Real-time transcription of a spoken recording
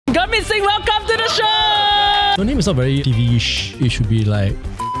Gurmit Singh, welcome to the show! Your name is not very TV-ish. It should be like...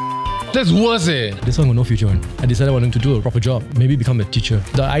 That's worse, eh? This one got no future one. I decided I wanted to do a proper job, maybe become a teacher.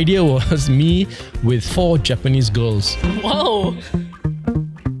 The idea was me with 4 Japanese girls. Whoa!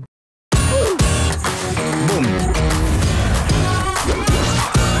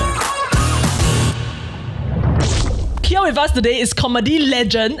 Here with us today is comedy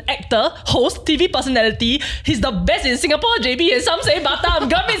legend, actor, host, TV personality. He's the best in Singapore, JB, and some say Batam.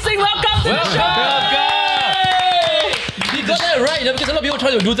 Gurmit Singh, welcome to the show! You got that right, because a lot of people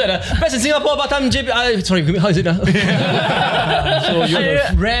try to do that. Best in Singapore, Batam, JB. Sorry, how is it now? So you're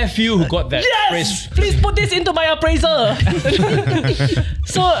the rare few who got that phrase. Please put this into my appraisal.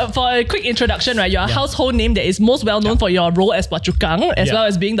 So for a quick introduction, right, you're a household name that is most well known for your role as Phua Chu Kang, as well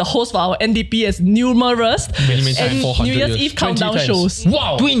as being the host for our NDP as numerous and New Year's Eve countdown shows.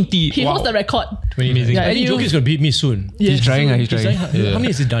 Wow! 20! He holds the record. Amazing. I think Joakim is going to beat me soon. Yes. He's trying. How many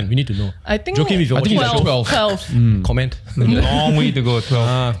is it done? We need to know. I think Joakim, if you're watching 12. 12. Comment. Long way to go,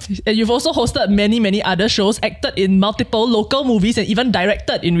 12. And you've also hosted many other shows, acted in multiple local movies, and even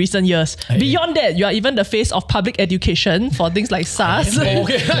directed in recent years. Beyond that, you are even the face of public education for things like SARS.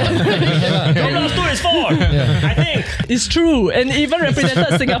 Okay. Problem 2 is 4. I think. It's true. And even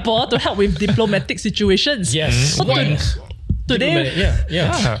represented Singapore to help with diplomatic situations. Yes. So today,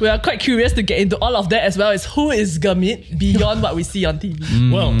 we are quite curious to get into all of that, as well as who is Gurmit beyond what we see on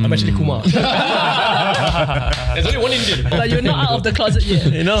TV. Well, I'm actually Kumar. There's only one Indian. But you're not out of the closet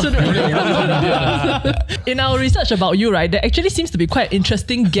yet. You know? In our research about you, right, there actually seems to be quite an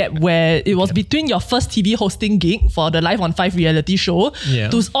interesting gap where it was between your first TV hosting gig for the Live on 5 reality show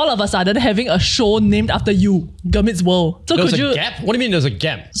to all of a sudden having a show named after you, Gurmit's World. So There was a gap? What do you mean there's a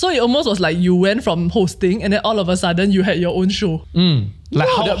gap? So it almost was like you went from hosting and then all of a sudden you had your own show. Like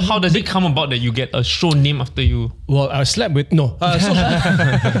how does it come about that you get a show named after you? Well, I slept with... No.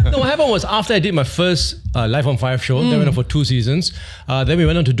 No, what happened was after I did my first Live on 5 show, that went on for 2 seasons, then we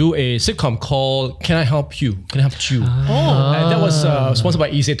went on to do a sitcom called Can I Help You? Can I Help You? And that was sponsored by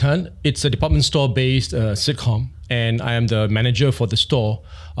Is It's a department store-based sitcom, and I am the manager for the store.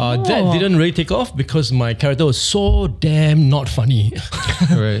 That didn't really take off because my character was so damn not funny.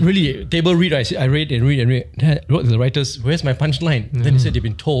 Really, table read, I read and read. Then I wrote to the writers, where's my punchline? Then they said they've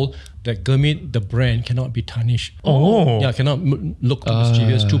been told that Gurmit, the brand, cannot be tarnished. Yeah, cannot look too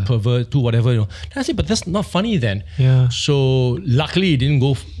mischievous, too pervert, too whatever. You know. Then I said, but that's not funny then. Yeah. So luckily it didn't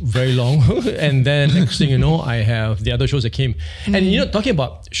go very long. And then next thing you know, I have the other shows that came. And you know, talking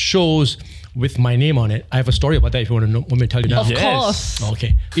about shows with my name on it, I have a story about that if you want to know. Want me to tell you now? Of course.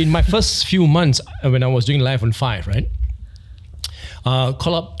 Okay. In my first few months when I was doing Live on 5, right?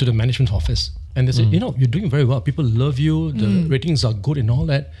 Call up to the management office and they said, you know, you're doing very well. People love you. The ratings are good and all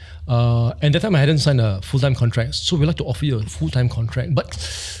that. And that time I hadn't signed a full-time contract. So we'd like to offer you a full-time contract. But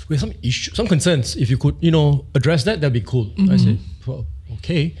we have some issues, some concerns. If you could, you know, address that, that'd be cool. I said, well,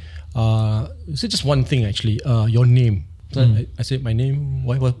 okay. So just one thing actually, your name. So I said, my name,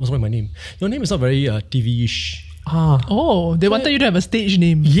 what's my name? Your name is not very TV-ish. They wanted you to have a stage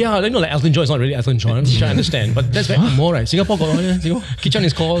name. Yeah, you know, like Elton John is not really Elton John, which I understand, but that's very more, right? Singapore got Kitchen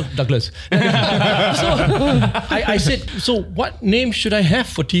is called Douglas. So I said, so what name should I have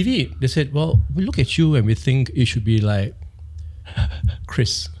for TV? They said, well, we look at you and we think it should be like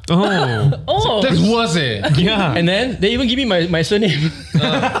Chris. That's worse, eh? Yeah. And then they even give me my surname.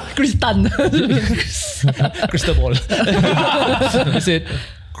 Chris Tan. Cristobal. They said,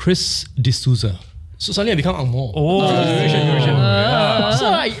 Chris De Souza. So suddenly I become Ang Mo. So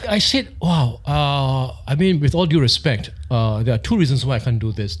I said, wow, I mean, with all due respect, there are 2 reasons why I can't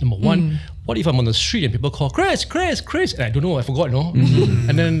do this. Number 1, what if I'm on the street and people call, Chris? And I don't know, I forgot, no?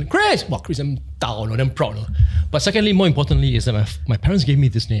 And then, Chris! Wow, Chris, I'm down, I'm proud. No? But secondly, more importantly, is that my parents gave me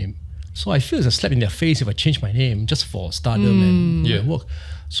this name. So I feel it's a slap in their face if I change my name just for stardom and work.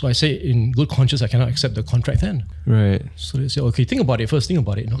 So I say, in good conscience, I cannot accept the contract then. Right. So they say, okay, think about it first, You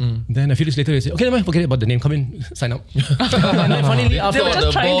know? Then a few days later, they say, okay, never mind, forget about the name, come in, sign up. And then finally, after They were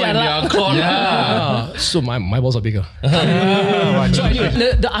just trying their luck. so my balls are bigger. So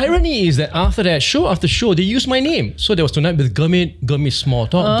anyway, the irony is that after that, show after show, they used my name. So there was Tonight with Gurmit Small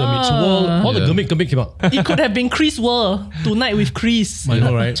Talk, Gurmit's World, all the Gurmit came out. It could have been Chris World, Tonight with Chris. I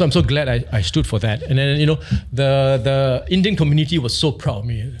know, right? So I'm so glad I stood for that. And then, you know, the Indian community was so proud of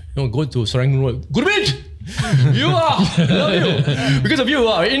me. You know, go to Serangoon Road, Gurmit! You are! I love you! Because of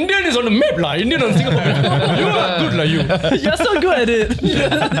you, Indian is on the map, Indian on Singapore map. You are good, you. You're so good at it.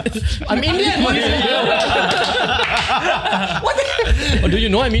 I'm Indian! Oh, do you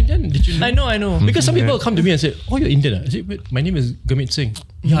know I'm Indian? Did you know? I know. Because some people come to me and say, "Oh, you're Indian." I say, "Wait, my name is Gurmit Singh."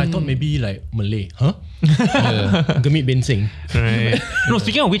 Yeah, I thought maybe like Malay. Huh? Gurmit bin Singh. Right. No,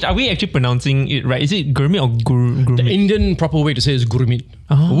 speaking of which, are we actually pronouncing it right? Is it Gurmit or Gurmit? The Indian proper way to say is Gurmit.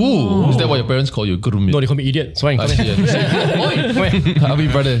 Ooh, is that what your parents call you? Gurmit. No, they call me idiot. So I I see. Are we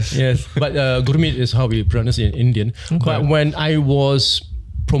brothers? Yes, but Gurmit is how we pronounce it in Indian. But when I was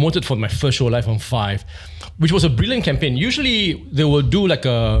promoted for my first show, Live on 5, which was a brilliant campaign. Usually they will do like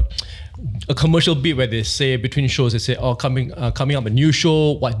a commercial bit where they say between shows, they say, "Oh, coming up a new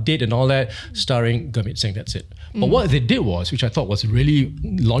show, what date and all that, starring Gurmit Singh." That's it. But what they did was, which I thought was really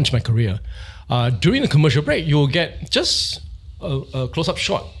launched my career, during the commercial break, you will get just a close-up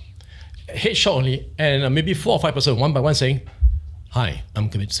shot, head shot only, and maybe 4 or 5 person, one by one, saying, "Hi, I'm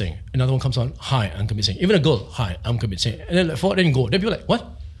Gurmit Singh." Another one comes on, "Hi, I'm Gurmit Singh." Even a girl, "Hi, I'm Gurmit Singh." And then like 4, then go. Then people like,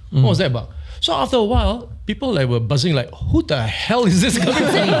 "What? What was that about?" So after a while, people like were buzzing like, "Who the hell is this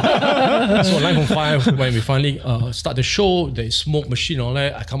Gurmit Singh?" So Live on 5, when we finally start the show, there is smoke machine and all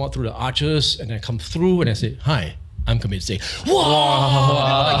that. I come out through the arches and I come through and I say, "Hi, I'm Gurmit Singh."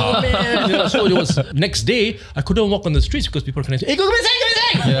 Wow! Like, oh man! So it was next day, I couldn't walk on the streets because people were saying, "Hey, Gurmit Singh, Gurmit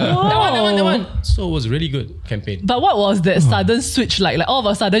Singh!" That one. So it was a really good campaign. But what was that sudden switch like? Like all of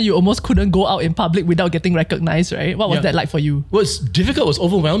a sudden, you almost couldn't go out in public without getting recognized, right? What was that like for you? Well, it's difficult. It was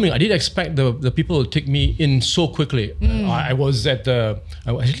overwhelming. I didn't expect the people to take me in so quickly. I was at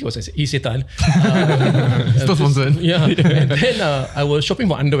Isetan. Still sponsored. Yeah. And then I was shopping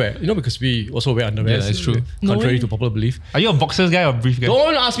for underwear. You know, because we also wear underwear. Yeah, that's true. Contrary to popular belief. Are you a boxers guy or brief guy?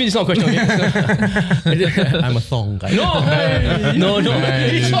 Don't ask me this kind of question. Okay? I'm a thong guy. No.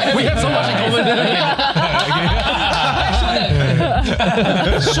 We have so much in common.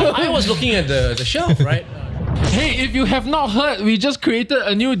 So I was looking at the shelf, right? Hey, if you have not heard, we just created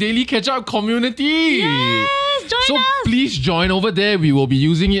a new daily catch-up community. Yes, join us. Please join over there. We will be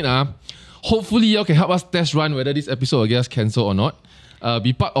using it. Hopefully, you can help us test run whether this episode will get us cancelled or not.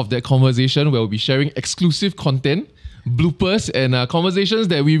 Be part of that conversation where we'll be sharing exclusive content, bloopers, and conversations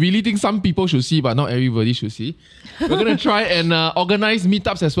that we really think some people should see, but not everybody should see. We're going to try and organize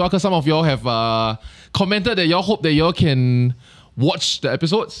meetups as well, because some of y'all have commented that y'all hope that y'all can watch the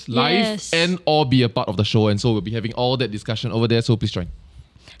episodes live and or be a part of the show. And so we'll be having all that discussion over there, so please join.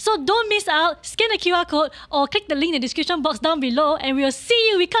 So don't miss out. Scan the QR code or click the link in the description box down below and we'll see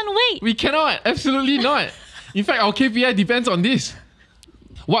you. We can't wait. We cannot. Absolutely not. In fact, our KPI depends on this.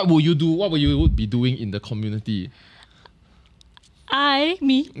 What will you do? What will you be doing in the community?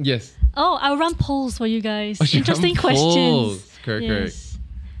 Me? Yes. Oh, I'll run polls for you guys. Oh, Interesting polls. questions. Correct.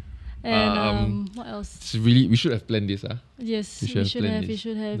 And what else? It's really, we should have planned this. Yes, We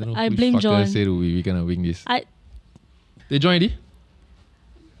should have. I blame John. Said we're gonna wing this. I They joined already?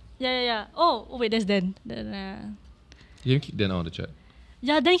 Yeah. Oh wait, that's Dan. You didn't kick Dan out of the chat.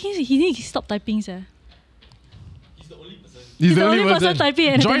 Yeah, then he needs to stop typing, sir. He's the only person typing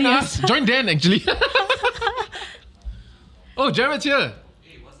and Join anything us. Join Dan, actually. Oh, Jared's here.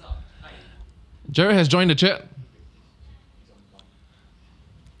 Hey, what's up? Hi. Jared has joined the chat.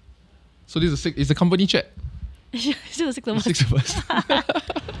 So this is a company chat. Still 6 of us. 6 of us.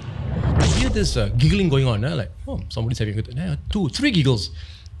 I hear this giggling going on. Like, oh, somebody's having a good 2, 3 giggles.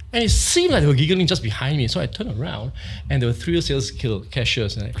 And it seemed like they were giggling just behind me. So I turned around and there were 3 sales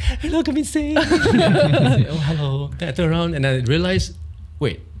cashiers. And I, "Hello, Gurmit Singh." I said, "Oh, hello." Then I turned around and I realized,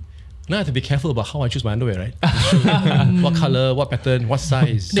 wait, now I have to be careful about how I choose my underwear, right? What color, what pattern, what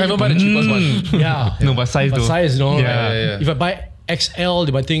size. Never buy the cheapest one. Yeah. No, but size though. Size, you know. Yeah. If I buy XL,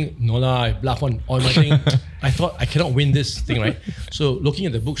 they might think, no lah, I bluff one. Or they might think, I thought I cannot win this thing, right? So looking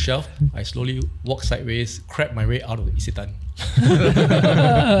at the bookshelf, I slowly walk sideways, crab my way out of the Isetan.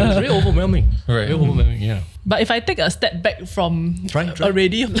 It's very overwhelming. Right. Very overwhelming, yeah. But if I take a step back from Try.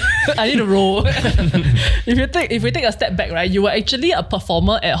 already, I need to roll. If we take a step back, right, you were actually a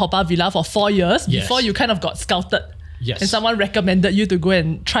performer at Haw Par Villa for 4 years before you kind of got scouted. Yes. And someone recommended you to go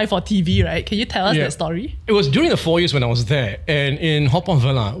and try for TV, right? Can you tell us that story? It was during the 4 years when I was there, and in Haw Par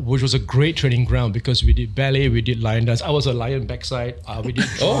Villa, which was a great training ground because we did ballet, we did lion dance. I was a lion backside. We did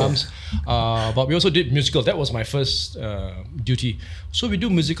drums, but we also did musical. That was my first duty. So we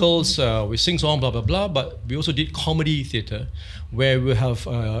do musicals, we sing song, blah blah blah. But we also did comedy theatre, where we have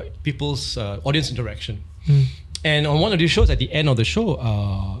people's audience interaction. And on one of these shows, at the end of the show,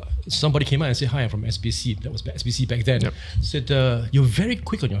 somebody came out and said, "Hi, I'm from SBC." That was SBC back then. Said, "You're very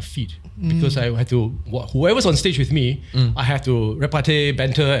quick on your feet," because I had to, whoever's on stage with me, I have to repartee,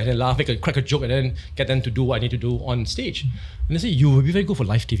 banter, and then laugh, crack a joke, and then get them to do what I need to do on stage. And they say, "You will be very good for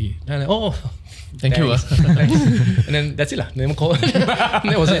live TV." And I'm like, "Oh, Thank you. thanks." And then that's it lah. Then call.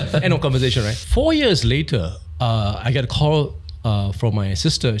 That was it. End of conversation, right? 4 years later, I get a call from my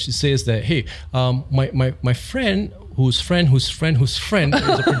sister. She says that, "Hey, my friend whose friend is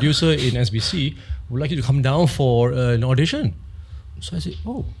a producer in SBC would like you to come down for an audition." So I said,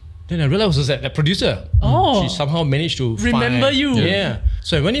 "Oh." Then I realized it was that producer. Oh. She somehow managed to Remember find, you. Yeah.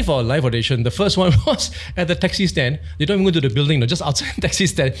 So I went in for a live audition. The first one was at the taxi stand. They don't even go to the building, no, just outside the taxi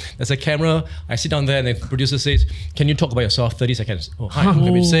stand. There's a camera. I sit down there and the producer says, "Can you talk about yourself 30 seconds? Oh, hi, I'm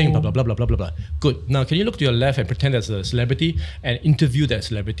Gurmit Singh, blah, blah, blah, blah, blah, blah, blah. Good. Now, can you look to your left and pretend there's a celebrity and interview that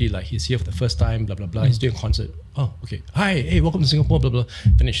celebrity like he's here for the first time, blah, blah, blah. He's doing a concert. Oh, okay. Hi, hey, welcome to Singapore, blah, blah.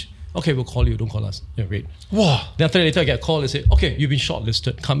 Finish. Okay, we'll call you. Don't call us. Yeah, great. Wow. Then after later, I get a call and say, "Okay, you've been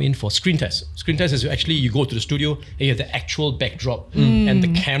shortlisted. Come in for screen test." Screen test is actually you go to the studio and you have the actual backdrop and the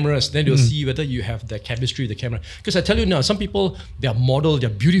cameras. Then they'll see whether you have the chemistry with the camera. Because I tell you now, some people, they're model, they're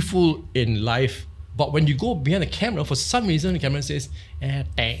beautiful in life, but when you go behind the camera, for some reason, the camera says,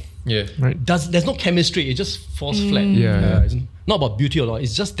 "Dang." Yeah. Right. There's no chemistry. It just falls flat. Yeah. It's not about beauty or all.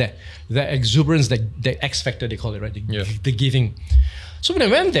 It's just that exuberance, that X factor they call it, right? The giving. So when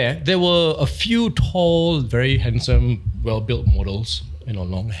I went there, there were a few tall, very handsome, well-built models,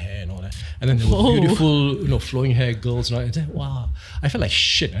 long hair and all that. And then there were beautiful, flowing hair girls. And I said, wow, I felt like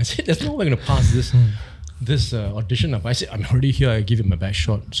shit. I said, there's no way I'm going to pass this audition up. I said, I'm already here, I give it my best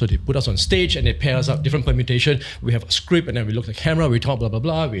shot. So they put us on stage and they pair us up, different permutation. We have a script and then we look at the camera, we talk, blah, blah,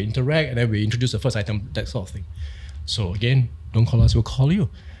 blah, we interact, and then we introduce the first item, that sort of thing. So again, don't call us, we'll call you.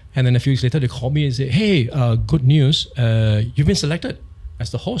 And then a few weeks later, they call me and say, "Hey, good news, you've been selected as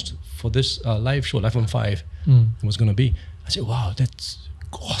the host for this live show, Live on 5, it was going to be." I said, "Wow, that's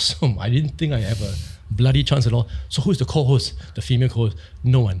awesome. I didn't think I have a bloody chance at all." So who's the co-host, the female co-host?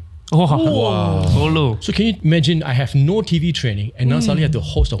 No one. Wow. Solo. So can you imagine, I have no TV training and now suddenly I have to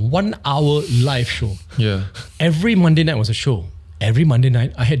host a 1 hour live show. Yeah. Every Monday night was a show. Every Monday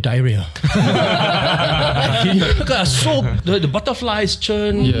night, I had diarrhea. The butterflies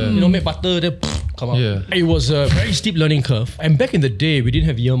churn, make butter, they come out. Yeah. It was a very steep learning curve. And back in the day, we didn't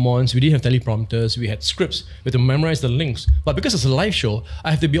have earmons, we didn't have teleprompters, we had scripts, we had to memorize the links. But because it's a live show, I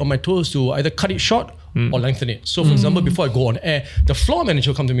have to be on my toes to either cut it short or lengthen it. So for example, before I go on air, the floor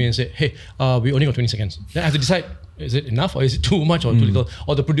manager will come to me and say, "Hey, we only got 20 seconds. Then I have to decide, is it enough or is it too much or too little?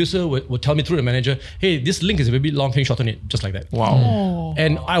 Or the producer will tell me through the manager, "Hey, this link is a bit long, can you shorten it?" Just like that. Wow.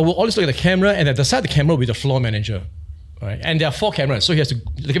 And I will always look at the camera, and at the side of the camera will be the floor manager. Right? And there are 4 cameras, so the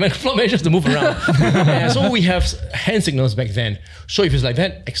floor manager has to move around. And so we have hand signals back then. So if it's like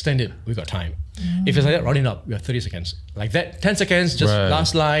that, extend it, we've got time. If it's like that, round it up, we have 30 seconds. Like that, 10 seconds, just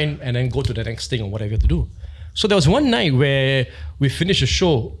last line, and then go to the next thing or whatever you have to do. So there was one night where we finished a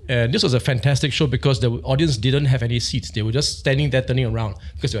show, and this was a fantastic show because the audience didn't have any seats. They were just standing there turning around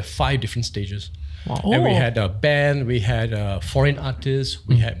because there were 5 different stages. Wow. And we had a band, we had foreign artists,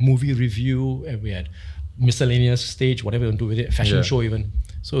 we had movie review, and we had miscellaneous stage, whatever you want to do with it, fashion show even.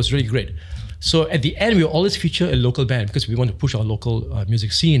 So it was really great. So at the end, we will always feature a local band because we want to push our local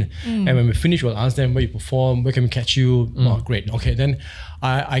music scene. And when we finish, we'll ask them where you perform, where can we catch you? Oh, great. Okay, then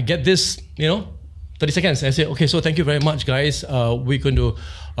I get this, 30 seconds. I say, "Okay, so thank you very much, guys. We're going to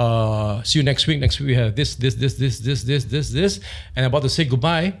see you next week. Next week we have this. And I'm about to say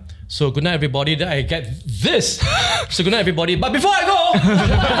goodbye. So good night, everybody." Then I get this. So good night, everybody. But before I go,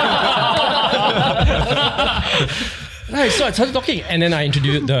 right, so I started talking, and then I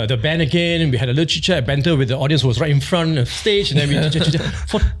introduced the band again, and we had a little chit-chat, banter with the audience who was right in front of the stage, and then we chit-chat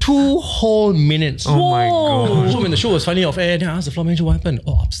for 2 whole minutes. Oh my God. So when the show was finally off air, then I asked the floor manager what happened.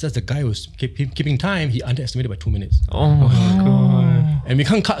 Oh, upstairs the guy was keeping time, he underestimated by 2 minutes. Oh my God. And we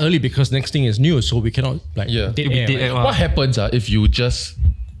can't cut early because next thing is news, so we cannot dead air. Right? What happens if you just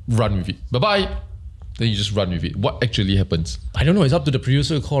run with it? Bye-bye. Then you just run with it. What actually happens? I don't know, it's up to the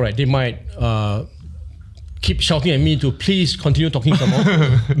producer to call, right? They might keep shouting at me to please continue talking some more.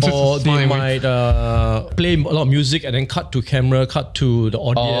 Or they might play a lot of music and then cut to camera, cut to the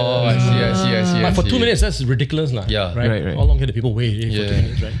audience. Oh, I see. But for 2 minutes, that's ridiculous. Yeah. Right? How long can the people wait for 2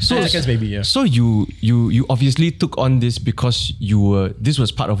 minutes, right? So 10 seconds maybe, yeah. So you obviously took on this because this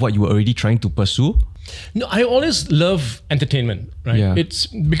was part of what you were already trying to pursue? No, I always love entertainment, right? Yeah. It's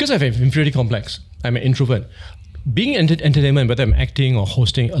because I have an inferiority complex. I'm an introvert. Being in entertainment, whether I'm acting or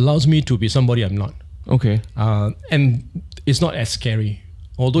hosting, allows me to be somebody I'm not. Okay. And it's not as scary,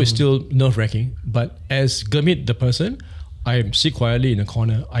 although it's still nerve-wracking. But as Gurmit, the person, I sit quietly in a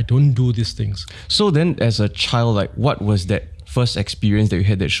corner. I don't do these things. So then, as a child, like, what was that first experience that you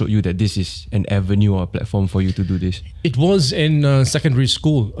had that showed you that this is an avenue or a platform for you to do this? It was in secondary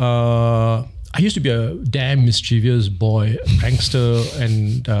school. I used to be a damn mischievous boy, prankster,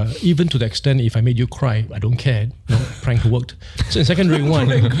 and even to the extent if I made you cry, I don't care. Prank worked. So in secondary 1,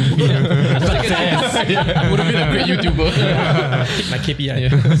 I would have been a great YouTuber. Hit my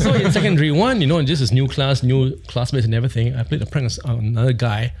KPI. So in secondary 1, this is new class, new classmates and everything. I played a prank on another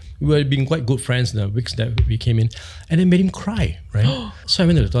guy. We were being quite good friends in the weeks that we came in, and then made him cry, right? So I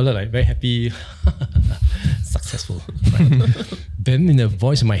went to the toilet like very happy, successful. Right? Then in a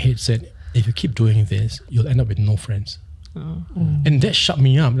voice in my head said, if you keep doing this, you'll end up with no friends. And that shut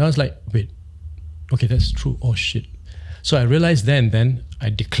me up. And I was like, wait, okay, that's true. Oh shit. So I realized then I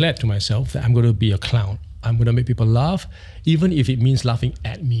declared to myself that I'm going to be a clown. I'm going to make people laugh, even if it means laughing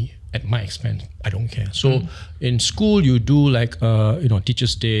at me, at my expense. I don't care. So in school, you do like,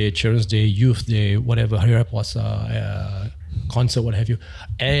 Teachers' Day, Children's Day, Youth Day, whatever, Hari Raya Puasa, concert, what have you.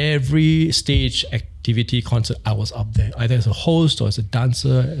 Every stage activity, concert, I was up there, either as a host or as a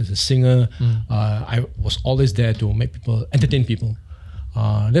dancer, as a singer. I was always there to make people, entertain people.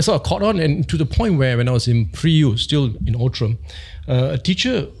 That's how I caught on, and to the point where when I was in pre-U, still in Outram, a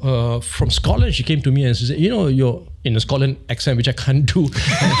teacher from Scotland, she came to me and she said, you're in a Scotland accent, which I can't do.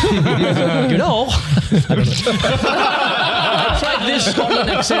 I don't know. I tried this Scotland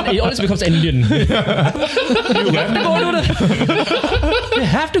accent, it always becomes Indian. You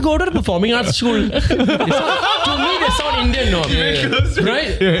have to go to the performing arts school. To me, they sound Indian, no?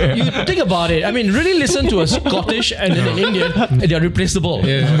 Right? You think about it. I mean, really listen to a Scottish and an Indian, and they are replaceable.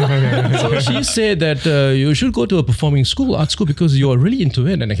 So she said that you should go to a performing school, art school, because you are really into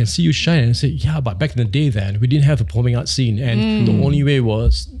it, and I can see you shine. And I said, yeah, but back in the day then, we didn't have a performing arts scene, and the only way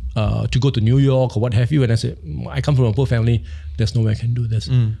was to go to New York or what have you. And I said, I come from a poor family, there's no way I can do this.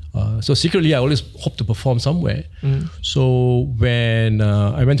 So secretly, I always hope to perform somewhere. So when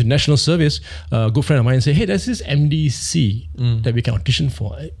I went to national service, a good friend of mine said, hey, there's this MDC that we can audition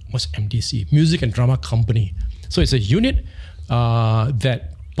for. What's MDC? Music and Drama Company. So it's a unit that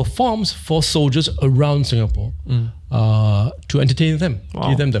performs for soldiers around Singapore to entertain them,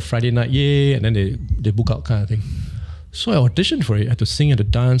 give them the Friday night, yay, and then they book out kind of thing. So I auditioned for it. I had to sing, I had to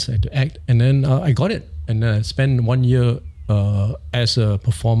dance, I had to act, and then I got it. And then I spent 1 year as a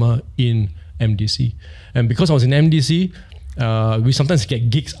performer in MDC. And because I was in MDC, we sometimes get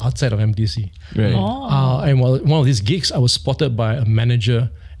gigs outside of MDC. Right. And one of these gigs, I was spotted by a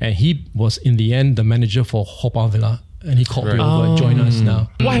manager, and he was in the end the manager for Haw Par Villa. And he called me over and joined us now.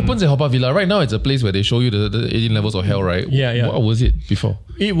 What happens at Haw Par Villa? Right now, it's a place where they show you the 18 levels of hell, right? Yeah. What was it before?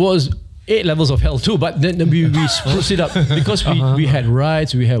 It was 8 levels of hell too, but then we spruced it up because we had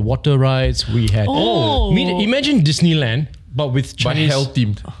rides, we had water rides, we had imagine Disneyland but with Chinese hell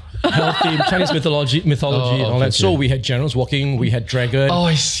themed. Chinese mythology and all that. So we had generals walking, we had dragon,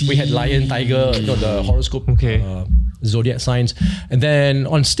 I see. We had lion, tiger, the horoscope, zodiac signs, and then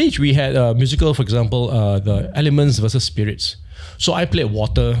on stage we had a musical, for example, the elements versus spirits. So I played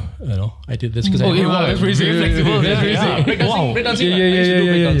water, I did this because that's pretty flexible. That's crazy. Breakdancing.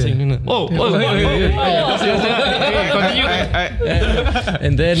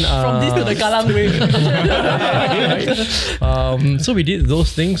 And then from this to the Kallang Wave. So we did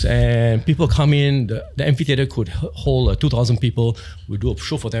those things, and people come in. The amphitheater could hold 2,000 people. We do a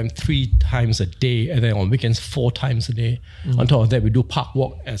show for them 3 times a day, and then on weekends 4 times a day. On top of that, we do park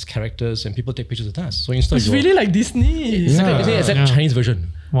walk as characters, and people take pictures with us. So it's really like Disney. Except Chinese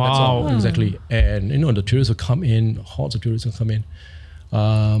version. Wow. That's all, exactly. And the tourists will come in, hordes of tourists will come in.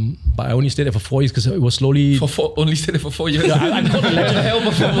 But I only stayed there for 4 years because it was slowly. Only stayed there for 4 years. I'm called the legend. Hell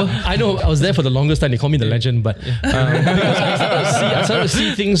performer. I know. I was there for the longest time. They call me the legend, but because I started to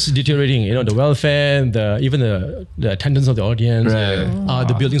see things deteriorating. The welfare, even the attendance of the audience. Right.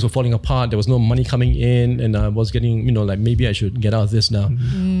 The buildings were falling apart. There was no money coming in, and I was getting like maybe I should get out of this now,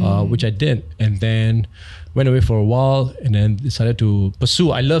 which I did, and then went away for a while, and then decided to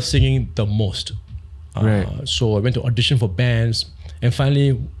pursue. I love singing the most. So I went to audition for bands. And finally,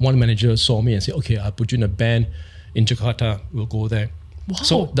 one manager saw me and said, okay, I'll put you in a band in Jakarta. We'll go there. Wow.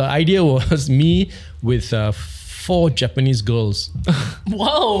 So the idea was me with 4 Japanese girls.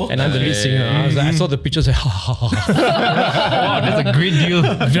 Wow. And I'm the lead singer. I saw the pictures. Wow, that's a great deal.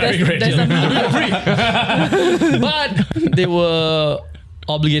 Very great deal. But they were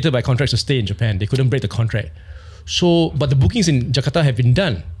obligated by contracts to stay in Japan. They couldn't break the contract. But the bookings in Jakarta have been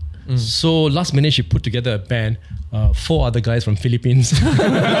done. So last minute she put together a band, 4 other guys from Philippines.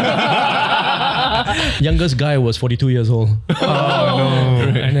 Youngest guy was 42 years old.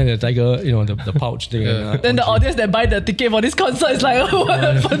 And then the tiger, the pouch thing. Then the audience that buy the ticket for this concert is like, what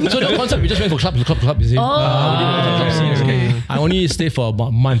happened? So the concert, we just went from club to club to club, you see. I only stayed for about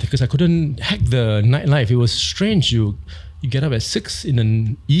a month because I couldn't hack the nightlife. It was strange. You get up at 6 in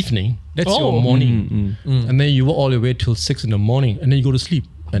the evening. That's your morning. And then you work all the way till 6 in the morning. And then you go to sleep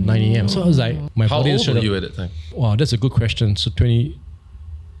at 9 a.m. So I was like, my How body old is were shut you up. at that time? Wow, that's a good question. So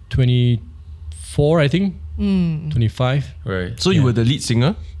 24, I think. 25. Right. So you were the lead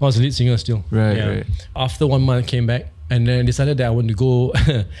singer? I was the lead singer still. Right. After 1 month, I came back and then decided that I want to go.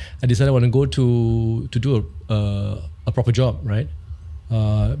 I decided I want to go to do a proper job, right?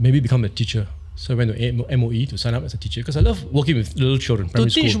 Maybe become a teacher. So I went to MOE to sign up as a teacher because I love working with little children. To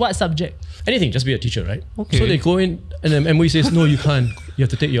Primary teach school. what subject? Anything, just be a teacher, right? Okay. So they go in and then MOE says, no, you can't. You have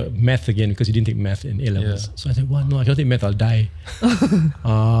to take your math again because you didn't take math in A-levels. Yeah. So I said, well, no, I cannot take math, I'll die.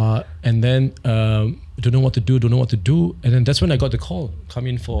 And then don't know what to do. And then that's when I got the call, come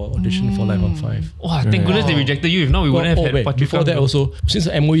in for audition for Live on 5. Oh, thank goodness they rejected you. If not, we wouldn't have had Phua Chu before Kang. that also, since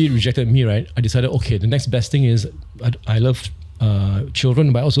MOE rejected me, right, I decided, okay, the next best thing is I love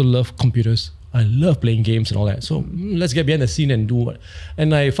children, but I also love computers. I love playing games and all that. So let's get behind the scene and do what.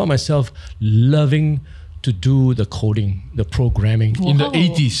 And I found myself loving to do the coding, the programming. In the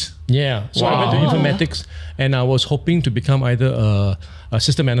 80s. Yeah. So I went to informatics and I was hoping to become either a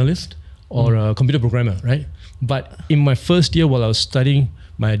system analyst or a computer programmer, right? But in my first year while I was studying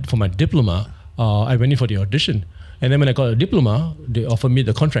for my diploma, I went in for the audition. And then when I got a diploma, they offered me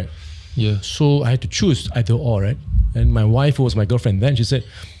the contract. Yeah. So I had to choose either or, right? And my wife, who was my girlfriend then, she said,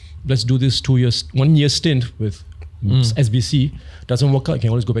 let's do this 1 year stint with SBC. Doesn't work out, you can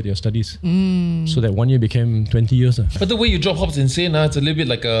always go back to your studies. So that 1 year became 20 years. But the way you job hop's insane. It's a little bit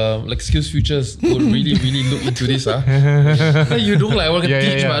like Skills Futures would really look into this. Like you don't like, I want to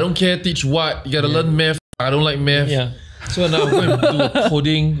teach, but I don't care teach what. You got to learn math. I don't like math. Yeah. So now I'm going to do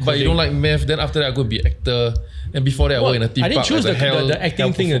coding, but you don't like math. Then after that, I go be actor. And before that, I work in a theme I didn't park choose as a hell- the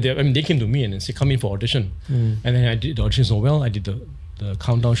acting thing. They came to me and said, come in for audition. And then I did the audition so well. I did the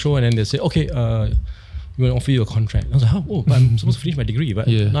countdown show, and then they said, okay, we want to offer you a contract. I was like, oh, but I'm supposed to finish my degree, but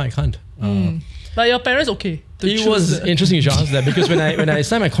no, I can't. But your parents okay? It was interesting you should ask that because when I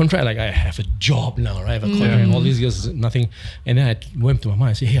signed my contract, like I have a job now, right? I have a contract. All these years, nothing. And then I went to my mom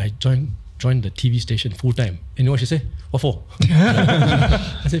and said, hey, I joined the TV station full time. And you know what she said? What for?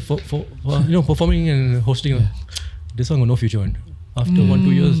 I said, for performing and hosting. This one got no future one. After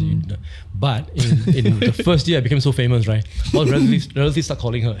 1-2 years, but in the first year I became so famous, right? All relatives start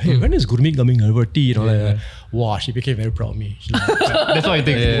calling her, hey, when is Gurmit coming over tea and all that? Wow, she became very proud of me. That's what I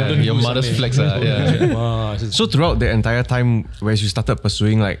think. Your mother's flex. Wow, So throughout the entire time where you started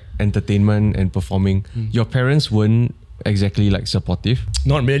pursuing like entertainment and performing, your parents weren't exactly like supportive?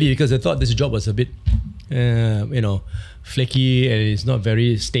 not really, because they thought this job was a bit, flaky and it's not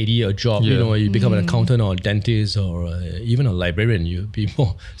very steady a job. Yeah. You become an accountant or a dentist or even a librarian, you'll be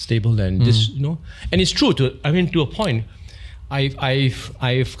more stable than this, And it's true to a point.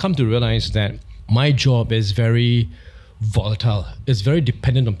 I've come to realize that my job is very volatile. It's very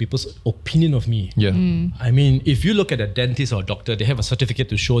dependent on people's opinion of me. Yeah. I mean, if you look at a dentist or a doctor, they have a certificate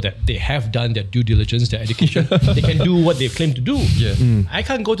to show that they have done their due diligence, their education. They can do what they claim to do. Yeah. I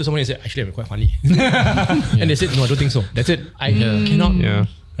can't go to someone and say, actually, I'm quite funny. And they said, no, I don't think so. That's it. I cannot. Yeah.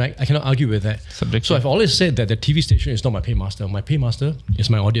 Right? I cannot argue with that. Subjective. So I've always said that the TV station is not my paymaster. My paymaster is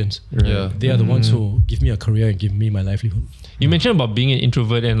my audience. Yeah. They are the ones who give me a career and give me my livelihood. You mentioned about being an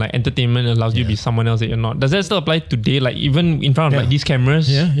introvert and like entertainment allows you to be someone else that you're not. Does that still apply today? Like even in front of like these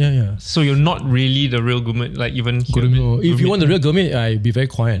cameras? Yeah. So you're not really the real Gurmit, like even here. No, if you want the real Gurmit, I'd be very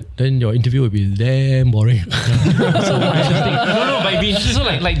quiet. Then your interview will be damn boring. No, but it'd be interesting. So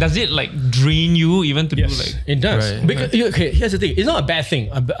like does it like drain you even to do like? It does. Right. Because, okay, here's the thing. It's not a bad thing.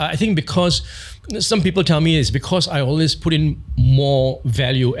 I think because some people tell me it's because I always put in more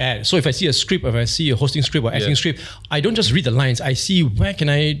value add. So if I see a script, or if I see a hosting script or acting script, I don't just read the lines. I see where can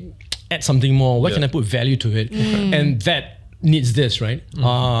I add something more? Where can I put value to it? And that needs this, right?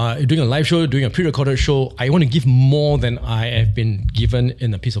 Doing a live show, doing a pre-recorded show, I want to give more than I have been given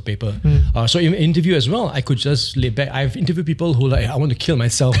in a piece of paper. So in an interview as well, I could just lay back. I've interviewed people who like, I want to kill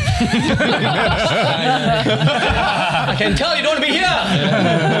myself. I can tell you don't want to be here.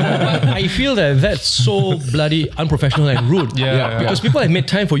 But I feel that that's so bloody unprofessional and rude. Because people have made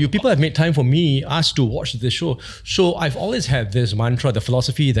time for you. People have made time for me, us to watch this show. So I've always had this mantra, the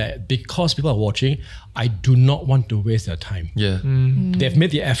philosophy that because people are watching, I do not want to waste their time. Yeah. They've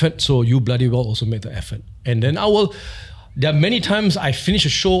made the effort, so you bloody well also make the effort. And then there are many times I finish a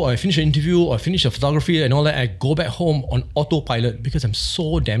show or I finish an interview or I finish a photography and all that, I go back home on autopilot because I'm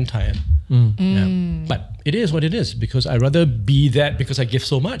so damn tired. Yeah. But it is what it is, because I'd rather be that because I give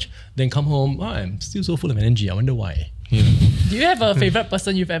so much than come home, I'm still so full of energy. I wonder why. Do you have a favorite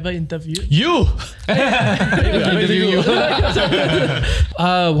person you've ever interviewed? You!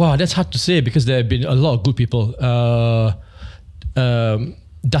 Wow, that's hard to say because there have been a lot of good people.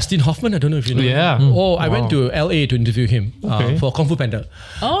 Dustin Hoffman, I don't know if you know him. Oh, I went to LA to interview him for Kung Fu Panda.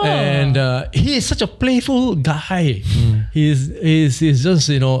 Oh. And he is such a playful guy. He's just,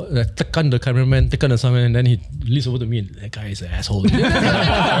 tekan the cameraman, tekan the someone, and then he leans over to me and that guy is an asshole. The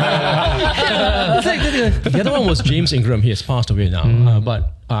other one was James Ingram. He has passed away now.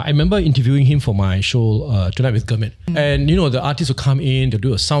 But I remember interviewing him for my show Tonight with Gurmit. And the artists will come in, they'll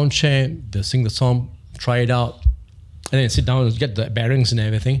do a sound check, they'll sing the song, try it out, and then sit down and get the bearings and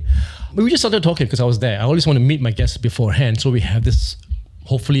everything. But we just started talking because I was there. I always want to meet my guests beforehand, so we have this,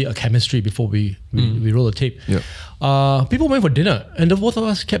 hopefully, a chemistry before we roll the tape. Yep. People went for dinner, and the both of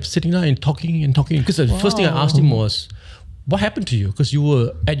us kept sitting down and talking. Because the first thing I asked him was, what happened to you? Because you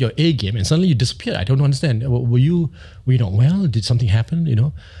were at your A game and suddenly you disappeared. I don't understand. Were you not well? Did something happen?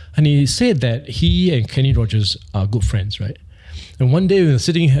 And he said that he and Kenny Rogers are good friends, right? And one day we were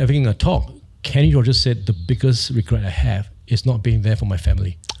sitting having a talk. Kenny Rogers said, the biggest regret I have is not being there for my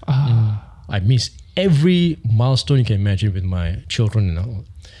family. I miss every milestone you can imagine with my children and all.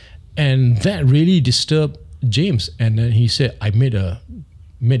 And that really disturbed James. And then he said, I made a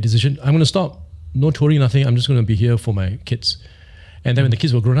decision. I'm going to stop. No touring, nothing. I'm just going to be here for my kids. And then when the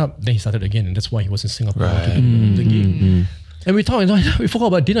kids were grown up, then he started again. And that's why he was in Singapore to do the gig. And we talked, and we forgot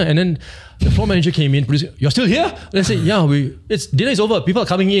about dinner. And then the floor manager came in, produced, you're still here? And I said, yeah, dinner is over. People are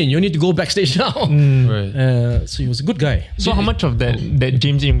coming in. You need to go backstage now. So he was a good guy. So how much of that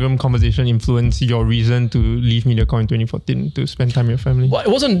James Ingram conversation influenced your reason to leave MediaCorp in 2014 to spend time with your family? Well, it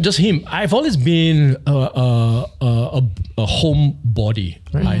wasn't just him. I've always been a home body.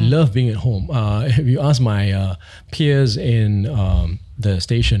 Right. I love being at home. If you ask my peers in the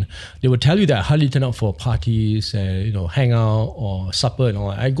station, they would tell you that I hardly turn out for parties, hang out or supper and all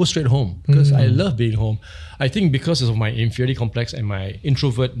that. I go straight home because I love being home. I think because of my inferiority complex and my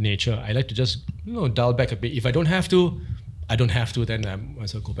introvert nature, I like to just dial back a bit. If I don't have to, then I might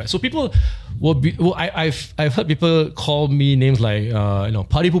as well go back. So people will be, I've heard people call me names like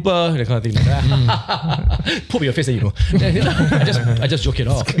party pooper, that kind of thing like that. Put your face and I just joke it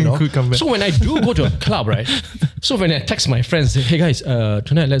off. So when I do go to a club, right? So when I text my friends, say, hey guys,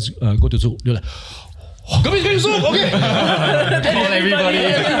 tonight let's go to Zoo. They're like, Gurmit's going to Zoo, okay. Call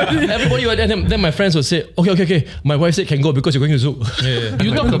everybody. Then my friends would say, okay. My wife said can go because you're going to Zoo.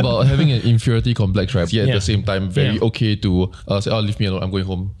 You talked about having an inferiority complex, right? Yet at the same time, very okay to say, leave me alone, I'm going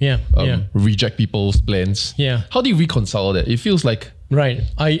home. Reject people's plans. How do you reconcile that? It feels like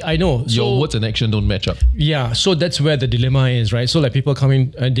I know. Your words and action don't match up. Yeah, so that's where the dilemma is, right? So like people come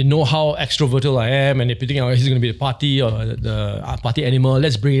in and they know how extroverted I am and they're thinking, he's going to be the party or the party animal.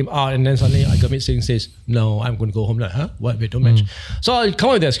 Let's bring him out. And then suddenly Gurmit Singh says, no, I'm going to go home. Like, huh? What? Wait, don't match. So I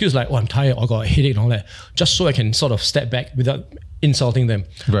come up with the excuse like, I'm tired or I got a headache and all that, just so I can sort of step back without insulting them.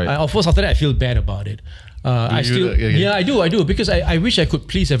 Right. Of course, after that, I feel bad about it. I do because I wish I could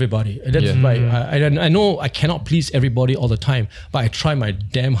please everybody. That's right. I know I cannot please everybody all the time, but I try my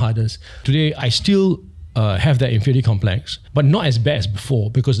damn hardest. Today, I still have that inferiority complex, but not as bad as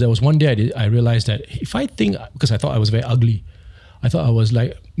before, because there was one day I realized that if I think, because I thought I was very ugly, I thought I was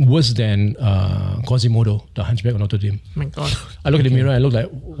like worse than Quasimodo, the Hunchback of Notre Dame. Oh my God. I look at the mirror, I look like,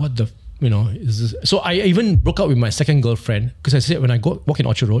 what the, is this? So I even broke up with my second girlfriend, because I said when I walk in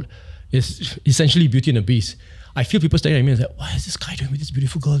Orchard Road, it's essentially Beauty and the Beast. I feel people staring at me and say, what is this guy doing with this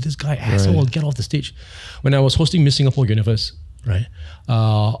beautiful girl? This guy, asshole, get off the stage. When I was hosting Miss Singapore Universe, right?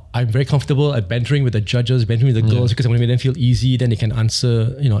 I'm very comfortable at bantering with the judges, bantering with the girls, because I'm going to make them feel easy. Then they can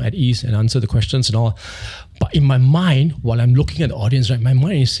answer, at ease and answer the questions and all. But in my mind, while I'm looking at the audience, right, my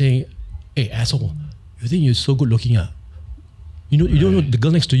mind is saying, hey, asshole, you think you're so good looking? You don't know the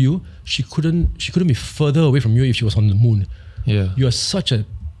girl next to you, she couldn't be further away from you if she was on the moon. Yeah. You're such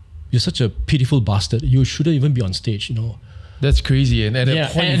a pitiful bastard. You shouldn't even be on stage, That's crazy. And at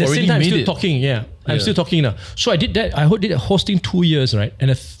that point, and at the same time, I'm still talking. I'm still talking now. So I did that. I did hosting 2 years, right? And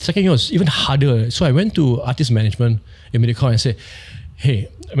the second year was even harder. So I went to artist management in MediaCorp and I said, hey,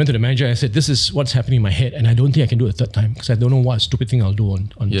 I went to the manager and I said, this is what's happening in my head. And I don't think I can do it a third time because I don't know what stupid thing I'll do on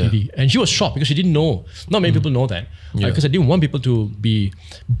TV. And she was shocked because she didn't know. Not many people know that. Because I didn't want people to be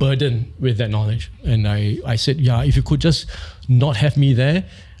burdened with that knowledge. And I said, if you could just not have me there,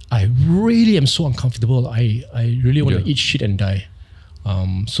 I really am so uncomfortable. I really want to eat shit and die.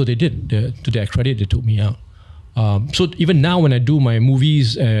 So they did. To their credit, they took me out. So even now when I do my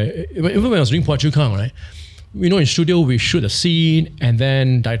movies, even when I was doing Phua Chu Kang, right? in studio we shoot a scene and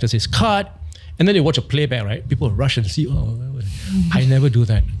then director says cut, and then they watch a playback, right? People rush and see. I never do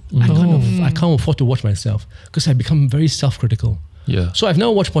that. I can't afford to watch myself because I become very self-critical. Yeah. So I've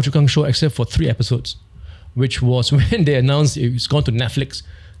never watched Phua Chu Kang show except for 3 episodes, which was when they announced it's gone to Netflix.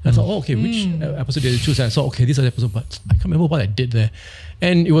 I thought, okay, which episode did they choose? And I thought, okay, this is the episode, but I can't remember what I did there.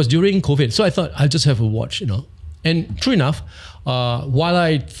 And it was during COVID, so I thought I'll just have a watch, And true enough, while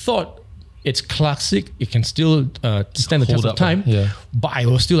I thought it's classic, it can still stand the test of time. But I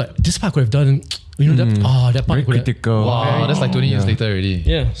was still like, this part could have done, that part very critical. Wow, that's like 20 years later already.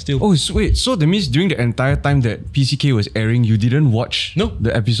 Yeah, still. Oh, wait, so that means during the entire time that PCK was airing, you didn't watch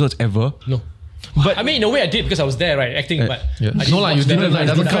the episodes ever? No. But I mean, in a way I did because I was there, right, acting. But No, you didn't. It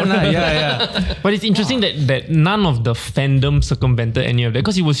doesn't count. But it's interesting that none of the fandom circumvented any of that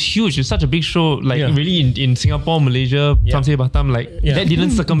because it was huge. It's such a big show, really in Singapore, Malaysia, Samsei Batam, that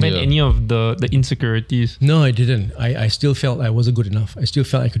didn't circumvent any of the insecurities. No, I didn't. I still felt I wasn't good enough. I still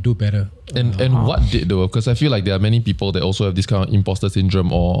felt I could do better. And what did though? Because I feel like there are many people that also have this kind of imposter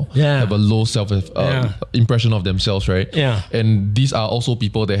syndrome or have a low self impression of themselves, right? Yeah. And these are also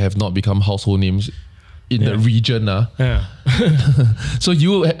people that have not become household names in the region. So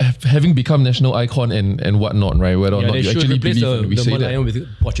you having become national icon and whatnot, right? Whether or not you actually believe when we say that. With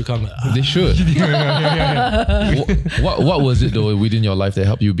Phua Chu Kang. They should. What was it though within your life that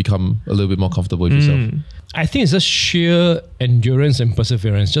helped you become a little bit more comfortable with yourself? I think it's just sheer endurance and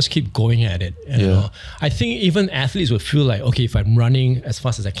perseverance. Just keep going at it. You know? I think even athletes would feel like, okay, if I'm running as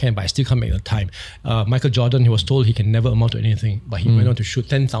fast as I can, but I still can't make the time. Michael Jordan, he was told he can never amount to anything, but he went on to shoot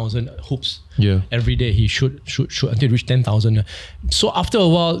 10,000 hoops. Every day he shoot until he reached 10,000. So after a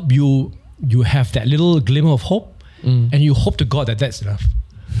while, you have that little glimmer of hope, and you hope to God that that's enough.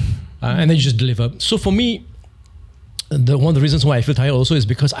 And then you just deliver. So for me, one of the reasons why I feel tired also is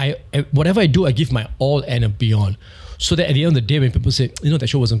because whatever I do, I give my all and beyond. So that at the end of the day, when people say, that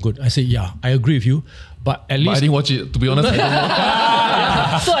show wasn't good, I say, yeah, I agree with you, but at least... I didn't watch it, to be honest. I don't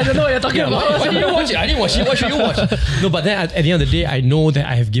know. So I don't know what you're talking about. Why did you watch it? I didn't watch it. What should you watch? No, but then at the end of the day, I know that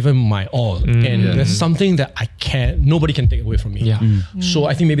I have given my all. And there's something that nobody can take away from me. So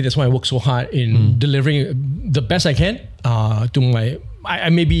I think maybe that's why I work so hard in delivering the best I can to my...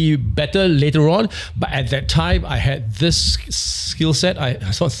 I may be better later on, but at that time I had this skill set. I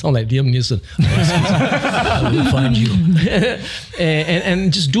sound like Liam Neeson. I will find you,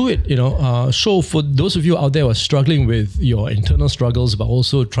 and just do it. So for those of you out there who are struggling with your internal struggles, but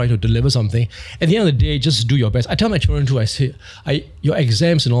also trying to deliver something, at the end of the day, just do your best. I tell my children too. I say, your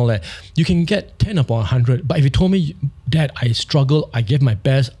exams and all that, you can get 10 upon 100, but if you told me, Dad, I struggle, I gave my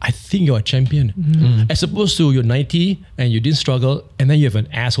best, I think you're a champion. As opposed to you're 90 and you didn't struggle, and then you have an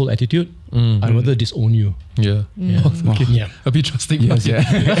asshole attitude, I'd rather disown you. A bit trusting. Yes,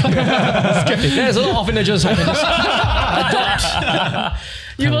 skeptic. There's a lot of orphanages I can just adopt.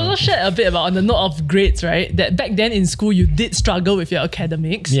 You've also shared a bit about, on the note of grades, right? That back then in school, you did struggle with your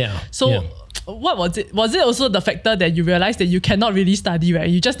academics. So what was it? Was it also the factor that you realized that you cannot really study, right?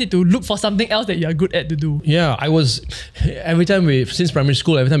 You just need to look for something else that you're good at to do. Yeah, I was, since primary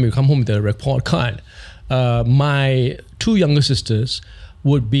school, every time we come home with a report card, my 2 younger sisters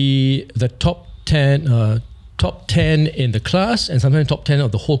would be the top 10 in the class and sometimes top 10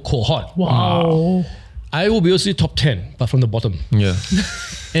 of the whole cohort. Wow. I will be also top 10, but from the bottom.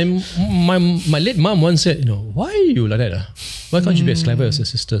 And my late mom once said, why are you like that? Why can't you be as clever as your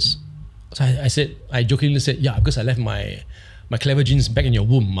sisters? So I jokingly said, yeah, because I left my clever genes back in your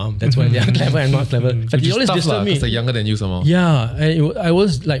womb, Mom. That's why they are clever and not clever. But he always disturbed me. Because they're younger than you somehow. Yeah, and I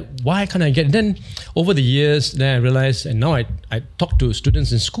was like, why can't I get it? Then over the years, then I realized, and now I talk to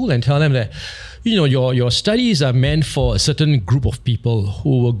students in school and tell them that, your studies are meant for a certain group of people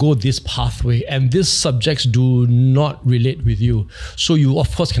who will go this pathway, and these subjects do not relate with you. So you,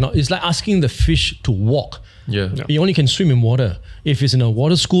 of course, cannot. It's like asking the fish to walk. It only can swim in water. If it's in a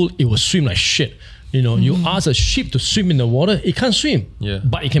water school, it will swim like shit. You ask a sheep to swim in the water, it can't swim,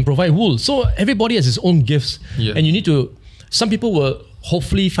 but it can provide wool. So everybody has his own gifts, and you need to. Some people will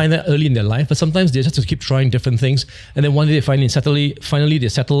hopefully find that early in their life, but sometimes they just have to keep trying different things, and then one day finally they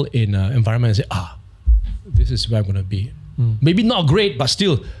settle in an environment and say, this is where I'm going to be. Maybe not great, but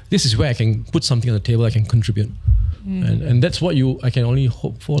still, this is where I can put something on the table, I can contribute. And that's what I can only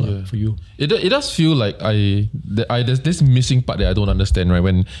hope for for you. It does feel like there's this missing part that I don't understand, right?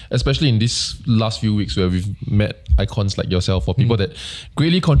 When, especially in these last few weeks where we've met icons like yourself or people that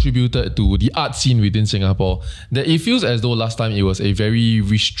greatly contributed to the art scene within Singapore, that it feels as though last time it was a very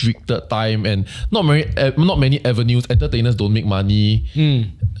restricted time and not many avenues. Entertainers don't make money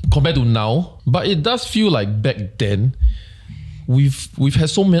compared to now. But it does feel like back then, we've had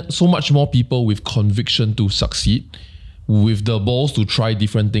so much more people with conviction to succeed, with the balls to try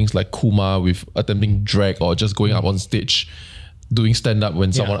different things like Kuma with attempting drag or just going up on stage, doing stand-up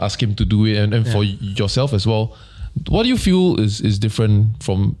when someone asks him to do it, and for yourself as well. What do you feel is different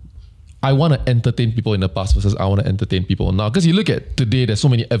from I want to entertain people in the past versus I want to entertain people now? Because you look at today, there's so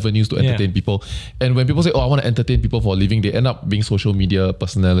many avenues to entertain people. And when people say, oh, I want to entertain people for a living, they end up being social media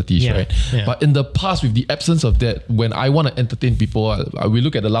personalities, right? Yeah. But in the past, with the absence of that, when I want to entertain people, we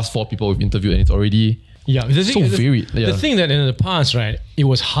look at the last 4 people we've interviewed and it's already so varied. The thing that in the past, right, it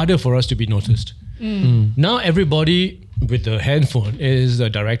was harder for us to be noticed. Now everybody with the handphone is a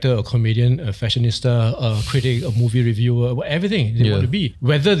director, a comedian, a fashionista, a critic, a movie reviewer, everything they want to be.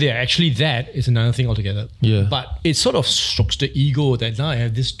 Whether they're actually that is another thing altogether. But it sort of strokes the ego that now I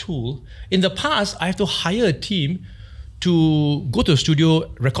have this tool. In the past, I have to hire a team to go to a studio,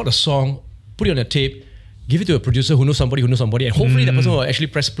 record a song, put it on a tape, give it to a producer who knows somebody, and hopefully that person will actually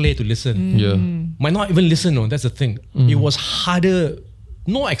press play to listen. Might not even listen, no, that's the thing. It was harder,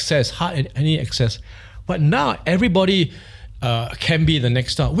 no access, any access. But now everybody can be the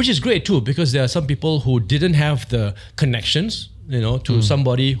next star, which is great too, because there are some people who didn't have the connections, to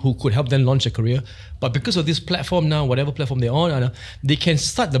somebody who could help them launch a career. But because of this platform now, whatever platform they're on, they can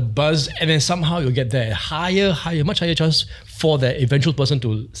start the buzz, and then somehow you'll get that much higher chance for the eventual person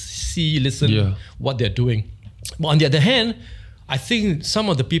to see, listen what they're doing. But on the other hand, I think some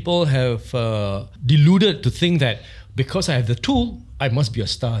of the people have deluded to think that because I have the tool, I must be a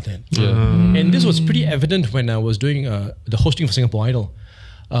star then. And this was pretty evident when I was doing the hosting for Singapore Idol.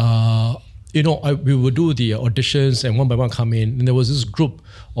 We would do the auditions and one by one come in, and there was this group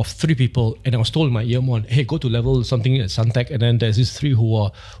of 3 people, and I was told in my ear one, hey, go to level something at Suntec, and then there's these 3 who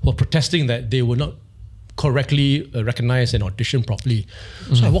are protesting that they were not correctly recognized and auditioned properly.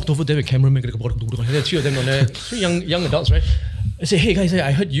 So I walked over there with cameraman, there are 3 of them on there, 3 young adults, right? I said, hey guys,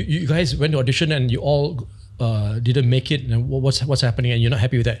 I heard you guys went to audition and you all didn't make it, and what's happening, and you're not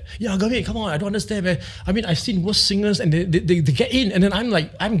happy with that. Yeah, Gurmit, come on, I don't understand, man. I mean, I've seen worse singers and they get in, and then I'm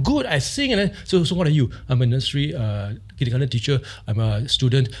like, I'm good, I sing, and then so what are you? I'm a nursery kindergarten teacher, I'm a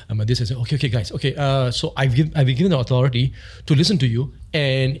student, I'm a this. I said, okay guys, okay. So I've been given the authority to listen to you,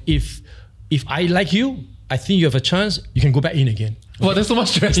 and if I like you, I think you have a chance, you can go back in again. Well, there's so much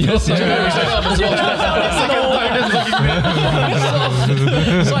stress.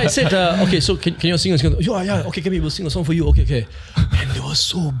 So I said, okay, so can you sing a song? Yeah, okay, we'll sing a song for you. Okay. And they were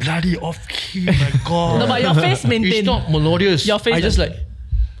so bloody off key, my God. No, but your face maintained. It's not melodious. Your face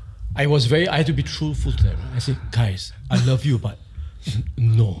I had to be truthful to them. I said, guys, I love you, but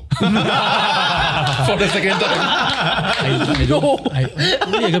no. For the second time. You're a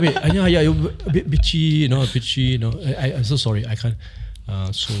bit bitchy, bitchy, I'm so sorry, I can't.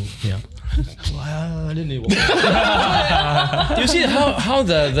 So yeah. You see how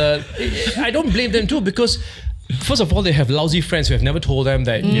the I don't blame them too, because first of all, they have lousy friends who have never told them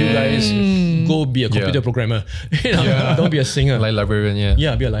that you guys go be a computer programmer. Don't be a singer. Like librarian,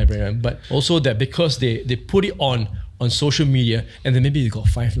 Yeah, be a librarian. But also that because they put it on social media, and then maybe they got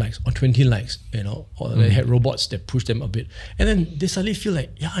 5 likes or 20 likes, or they had robots that push them a bit, and then they suddenly feel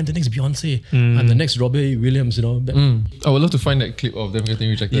like, I'm the next Beyonce, I'm the next Robbie Williams, I would love to find that clip of them getting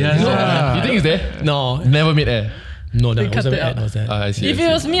rejected. You think it's there? No, never made air. No, They it cut wasn't it out. I see. If it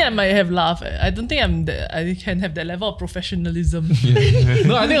was me, I might have laughed. I don't think I can have that level of professionalism.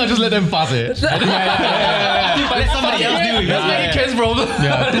 No, I think I'll just let them pass it. Let somebody else do it. That's my Ken's problem.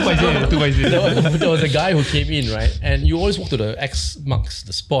 Yeah, there was a guy who came in, right? And you always walk to the X marks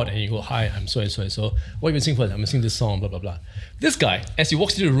the spot and you go, hi, I'm so and so and so. What are you going to sing first? I'm going to sing this song, blah, blah, blah. This guy, as he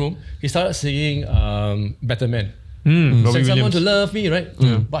walks into the room, he started singing Better Man. Send someone to love me, right?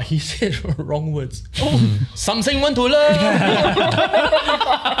 But he said wrong words. Something want to love.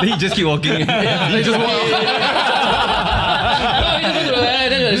 Then he just keep walking. He just walk.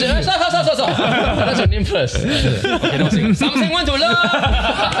 Stop. That's your name first. Okay, now sing. Something want to love.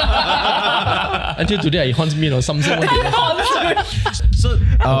 Until today, he haunts me. Something want to love. So,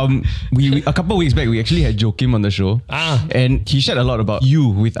 we a couple of weeks back, we actually had Joakim on the show, and he shared a lot about you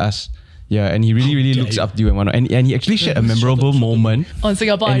with us. Yeah, and he really looks up to you and whatnot. And he actually shared a memorable moment on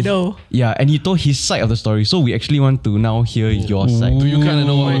Singapore Idol. Yeah, and he told his side of the story. So we actually want to now hear your side. Do you kind of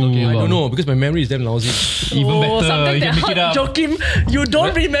know what I'm talking about? I don't know, because my memory is damn lousy. Even better, something you that can make it up. Joakim, you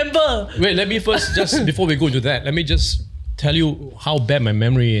don't remember. Wait, let me first, just before we go into that, let me just tell you how bad my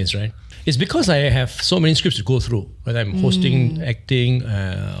memory is, right? It's because I have so many scripts to go through, whether I'm hosting, acting,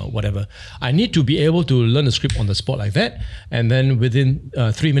 whatever. I need to be able to learn the script on the spot like that. And then within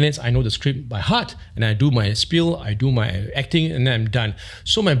 3 minutes, I know the script by heart. And I do my spiel, I do my acting, and then I'm done.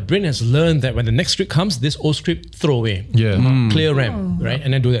 So my brain has learned that when the next script comes, this old script, throw away. Yeah. Clear RAM, right?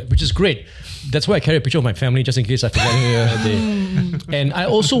 And then do that, which is great. That's why I carry a picture of my family just in case I forget it. And I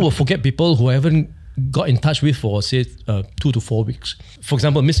also will forget people who I haven't got in touch with for say 2 to 4 weeks. For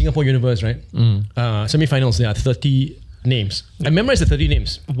example, Miss Singapore Universe, right? Semi-finals, there are 30 names. I memorized the 30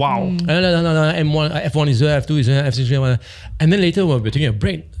 names. Wow. M1, F1 is there, F2 is there, F6 is there. And then later when we were taking a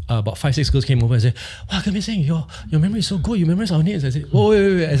break, about 5-6 girls came over and said, wow, Gurmit Singh, your memory is so good, you memorize our names. I said, oh,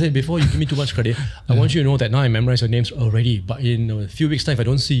 wait. I said, before you give me too much credit, I want you to know that now I memorize your names already. But in a few weeks' time, if I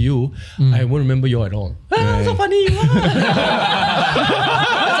don't see you, I won't remember you at all. Ah, so funny. That's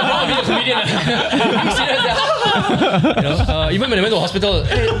a problem being a comedian. You know, even when I went to the hospital,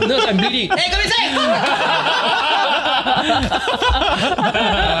 hey, nurse, I'm bleeding. Hey, Gurmit Singh!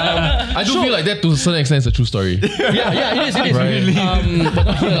 I do feel like that to a certain extent is a true story. Yeah, it is. Right. But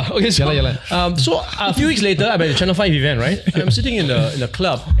not here. Okay, so, so a few weeks later, I'm at the Channel 5 event, right? I'm sitting in the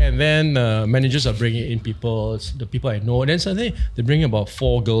club, and then managers are bringing in the people I know, and then suddenly they bring about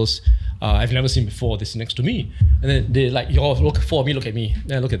 4 girls I've never seen before. They sit next to me, and then they like, you all look for me, look at me,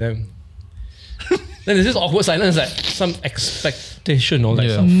 then I look at them. Then there's this awkward silence, like some expectation or like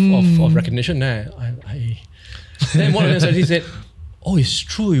of recognition. Then one of them suddenly said, oh, it's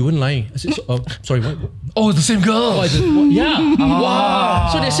true, you weren't lying. I said, sorry, what? Oh, it's the same girl. Oh, yeah. Wow.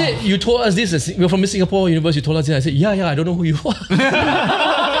 So they said, you told us this, we're from Miss Singapore Universe, you told us this. I said, yeah, I don't know who you are.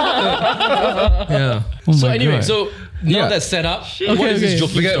 Yeah. Oh so anyway, God. So now that's set up. What is this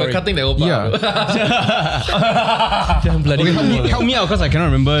joking story? We're cutting the whole part. Yeah. Help me out because I cannot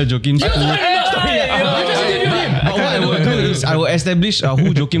remember Joakim's But what I will do is I will establish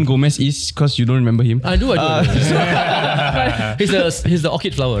who Joakim Gomez is because you don't remember him. I do. He's the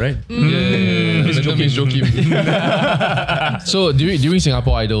orchid flower, right? He's Joakim. So during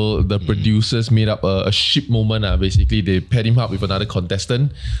Singapore Idol, the producers made up a ship moment. Basically, they paired him up with another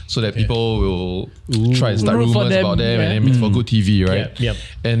contestant so that people will try and start rumors about them and then make for good TV, right? Yep.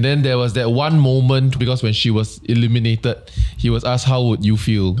 And then there was that one moment because when she was eliminated, he was asked, how would you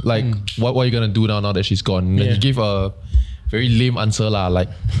feel? Like, what are you going to do now that she's gone? And he gave a very lame answer, like,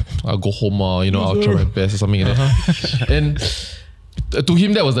 I'll go home or, I'll try my best or something like that. And to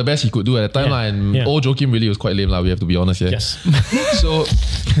him, that was the best he could do at the time. And old Joakim really was quite lame, we have to be honest here. Yes. So,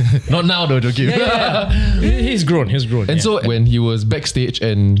 not now though, Joakim. He's grown. And so when he was backstage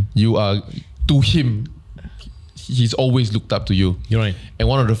and you are, to him, he's always looked up to you. You're right. And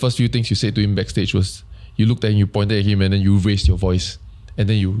one of the first few things you said to him backstage was, you looked at him, you pointed at him, and then you raised your voice. And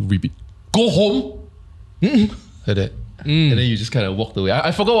then you repeat, go home! Like that. And then you just kind of walked away.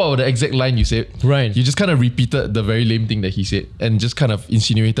 I forgot what was the exact line you said. Right. You just kind of repeated the very lame thing that he said and just kind of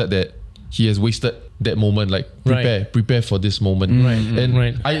insinuated that he has wasted that moment. Like, prepare for this moment.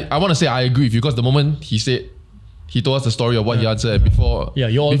 And I want to say I agree with you because the moment he told us the story of what he answered and before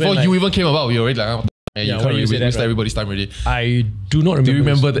you even came about, we were already like, you can't really waste everybody's time already. I do not remember. Do you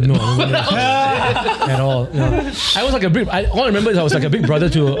remember that? No, I remember at all. No. I was like all I remember is I was like a big brother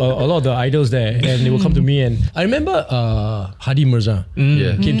to a lot of the idols there, and they would come to me. And I remember Hadi Mirza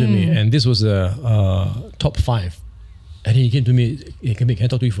came to me, and this was the top 5. And he came to me, hey, can I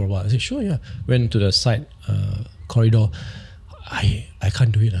talk to you for a while? I said, sure, yeah. Went to the side corridor. I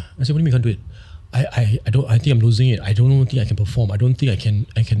can't do it. I said, what do you mean you can't do it? I think I'm losing it. I don't think I can perform. I don't think I can.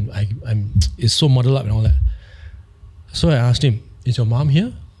 It's so muddled up and all that. So I asked him, is your mom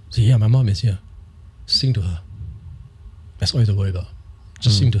here? He said, yeah, my mom is here. Sing to her. That's all you have to worry about.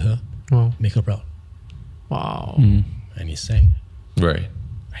 Just sing to her. Wow. Make her proud. Wow. And he sang. Right.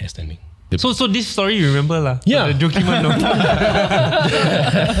 I was standing. So this story you remember lah? Yeah. The Joakim one.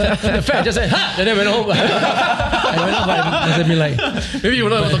 The fact just said, ha! And then went home. I went up and said me like, maybe you were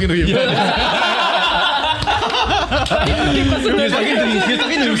not talking to him. He was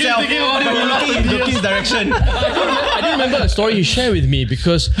talking to himself. Looking in Joakim's direction. I do remember a story he shared with me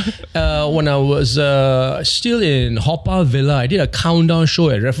because when I was still in Haw Par Villa, I did a countdown show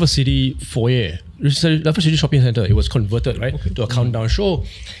at Raffles City Foyer. Raffles City Shopping Centre. It was converted, right, to a countdown show.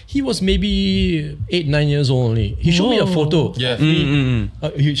 He was maybe 8-9 years old only. He showed me a photo. Yeah.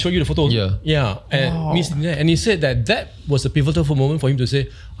 He showed you the photo? Yeah. And he said that was a pivotal moment for him to say,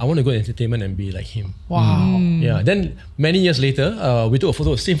 I want to go to entertainment and be like him. Wow. Yeah. Then many years later, we took a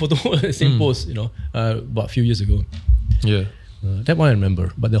photo, same photo, same pose, about a few years ago. Yeah. That one I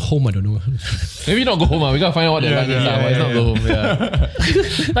remember, but the home I don't know. Maybe not go home. We gotta find out what they're running. It's not go home. Yeah.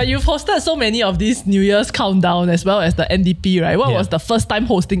 But you've hosted so many of these New Year's countdown as well as the NDP, right? What was the first time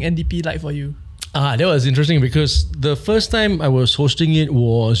hosting NDP like for you? That was interesting because the first time I was hosting it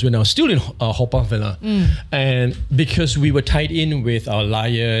was when I was still in Haw Par Villa. And because we were tied in with our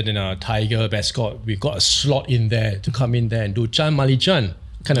lion and our tiger mascot, we got a slot in there to come in there and do Chan Mali Chan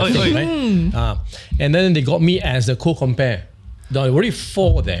kind of thing, right? And then they got me as the co-compare. There were already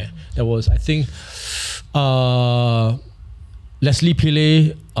 4 there. There was, I think, Leslie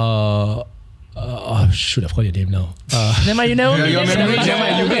Pillay, should have called your name now. Never mind, you know. Back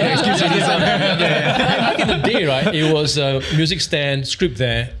in the day, right, it was a music stand, script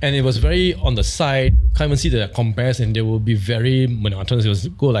there, and it was very on the side. Can't even see the comparison. They will be very monotonous. It was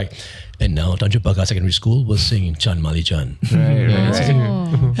go like, and now Tanjung Pagar Secondary School was singing Chan Mali Chan.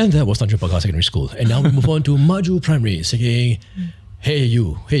 And that was Tanjung Pagar Secondary School. And now we move on to Maju Primary singing Hey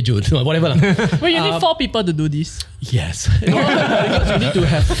you, hey Jude, whatever. Well, you need 4 people to do this. Yes. Because you need to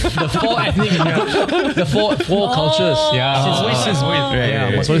have the 4 ethnic, the four cultures.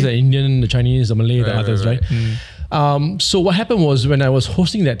 It's always the Indian, the Chinese, the Malay, the others, right? So what happened was when I was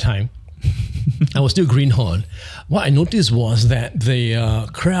hosting that time, I was still greenhorn. What I noticed was that the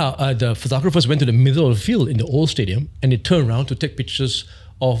crowd, the photographers went to the middle of the field in the old stadium and they turned around to take pictures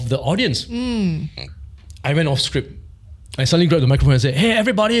of the audience. I went off script. I suddenly grabbed the microphone and said, hey,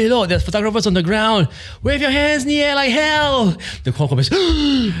 everybody, look, there's photographers on the ground. Wave your hands in the air like hell. The crowd goes,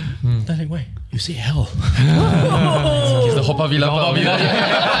 I'm like, why? You say hell. It's the Haw Par Villa.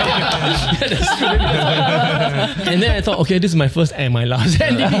 And then I thought, okay, this is my first and my last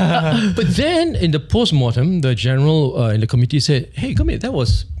NDP. But then in the post-mortem, the general in the committee said, hey, Gurmit, that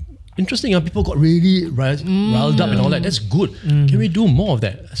was interesting. People got really riled up and all that. That's good. Can we do more of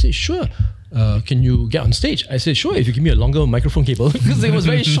that? I said, sure. Can you get on stage? I said, sure, if you give me a longer microphone cable, because it was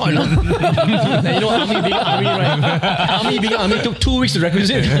very short. Army being army, right? Army being army took 2 weeks to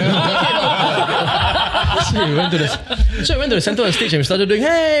requisite. So I went to the center of the stage and we started doing,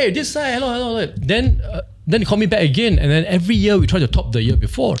 hey, this side, hello. Then they called me back again, and then every year we tried to top the year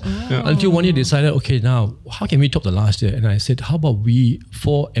before. Until one year they decided, okay, now how can we top the last year? And I said, how about we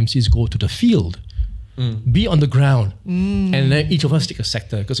 4 MCs go to the field? Be on the ground, and then each of us take a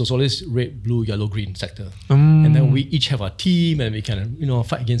sector, because it was always red, blue, yellow, green sector, and then we each have our team, and we can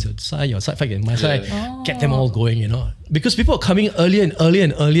fight against your side fight against my side, get them all going, because people are coming earlier and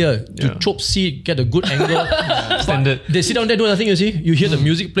earlier to chop seat, get a good angle. Standard. They sit down there, do nothing. You see, you hear the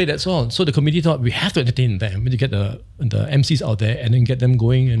music play. That's all. So the committee thought we have to entertain them. We need to get the MCs out there and then get them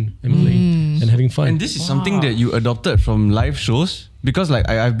going and playing and having fun. And this is something that you adopted from live shows. Because like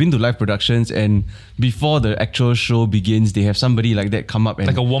I've been to live productions, and before the actual show begins, they have somebody like that come up and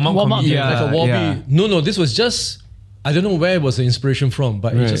like a warm up. Yeah, like a warm-up. No, this was just, I don't know where was the inspiration from,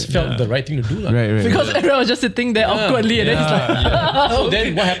 but it just felt the right thing to do. Right. Because everyone was just sitting there awkwardly, and then he's like, So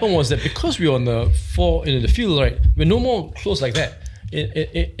then what happened was that because we were on the field, right, we're no more close like that.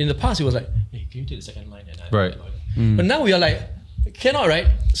 In the past, it was like, hey, can you take the second line? Right. But now we are like, cannot, right?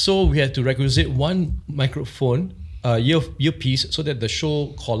 So we had to requisite one microphone, earpiece, so that the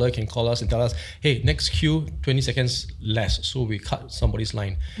show caller can call us and tell us, hey, next cue, 20 seconds less. So we cut somebody's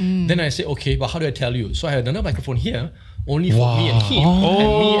line. Then I said, okay, but how do I tell you? So I had another microphone here, only for me and him, and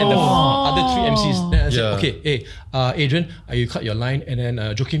me and the other 3 MCs. Then I said, okay, hey, Adrian, you cut your line, and then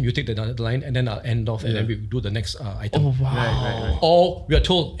Joakim, you take the line, and then I'll end off, and then we do the next item. Right. Or we are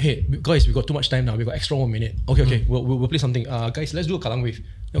told, hey, guys, we got too much time now. We got extra 1 minute. Okay, we'll play something. Guys, let's do a Kallang Wave.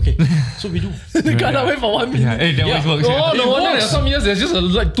 Okay, so we do. they can't wait for 1 minute. That always works. No wonder there's some years there's just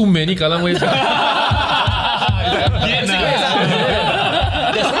like too many Kallang Waves. There's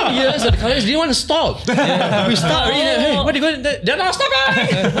some years that the Kallangs didn't want to stop. We start already. Hey, what are you going to do? They're not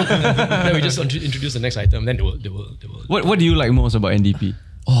stopping. Then we just introduce the next item. Then they will. What do you like most about NDP?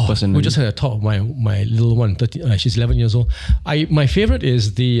 Personally? We just had a talk of my little one. 13, she's 11 years old. My favorite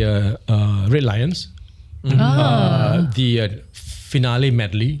is the Red Lions. The finale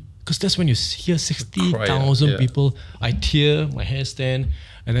medley, because that's when you hear 60,000 people. I tear, my hair stand,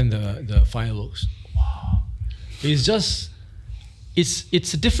 and then the fireworks. Wow. It's just,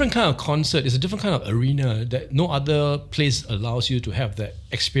 it's a different kind of concert. It's a different kind of arena that no other place allows you to have that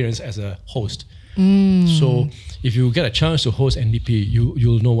experience as a host. So if you get a chance to host NDP,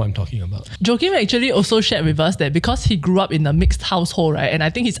 you'll know what I'm talking about. Joakim actually also shared with us that because he grew up in a mixed household, right, and I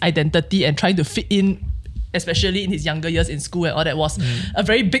think his identity and trying to fit in, especially in his younger years in school and all that, was a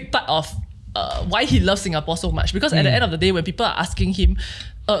very big part of why he loves Singapore so much. Because at the end of the day, when people are asking him,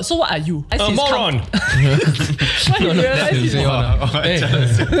 So what are you? Moron. What he realized he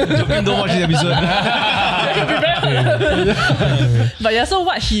Joakim, don't watch this episode. But yeah, so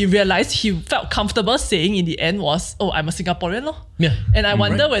what he realized he felt comfortable saying in the end was, oh, I'm a Singaporean. Yeah. And I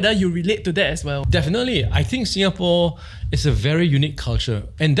wonder whether you relate to that as well. Definitely. I think Singapore is a very unique culture.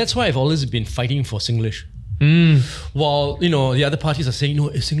 And that's why I've always been fighting for Singlish. While, the other parties are saying, no,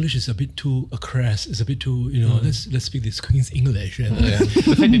 Singlish is a bit too crass. It's a bit too, let's speak this Queen's English. The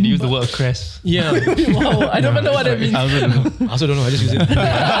fact that they use the word crass. Yeah. Wow, I don't even know what that means. I also don't know. I just use it. So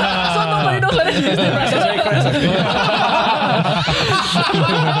nobody knows whether he used it right. That's very crass.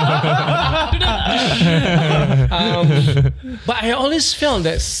 But I always felt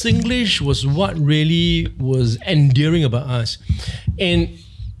that Singlish was what really was endearing about us. And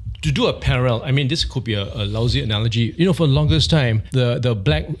to do a parallel, I mean, this could be a lousy analogy. For the longest time, the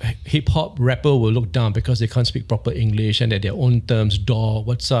black hip-hop rapper will look down because they can't speak proper English and that their own terms, dog,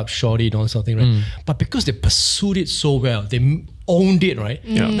 what's up, shorty, and all something, right? But because they pursued it so well, they owned it, right?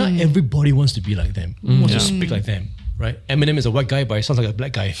 Not everybody wants to be like them, wants to speak like them. Right? Eminem is a white guy, but he sounds like a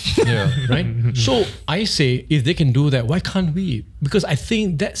black guy. Right? So I say, if they can do that, why can't we? Because I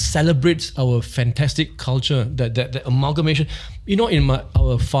think that celebrates our fantastic culture, that amalgamation. In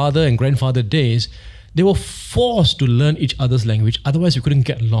our father and grandfather days, they were forced to learn each other's language. Otherwise, we couldn't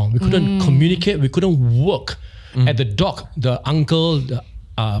get along. We couldn't communicate. We couldn't work. At the dock, the uncle, the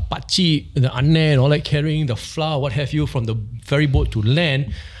pachi, the anne, and all that, carrying the flour, what have you, from the ferry boat to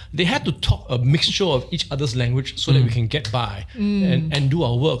land. They had to talk a mixture of each other's language so that we can get by and do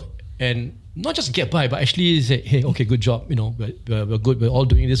our work. And not just get by, but actually say, hey, okay, good job. We're good. We're all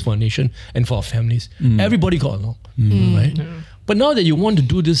doing this for our nation and for our families. Everybody got along, right? But now that you want to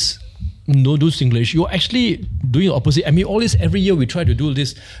do this, do Singlish, you're actually doing the opposite. I mean, every year we try to do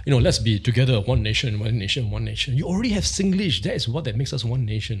this, let's be together, one nation, one nation, one nation. You already have Singlish. That is what makes us one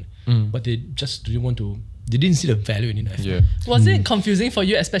nation. But they just they didn't see the value in it. Yeah. Was it confusing for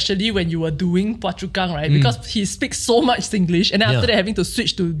you, especially when you were doing Phua Chu Kang, right? Because he speaks so much Singlish, and then after that having to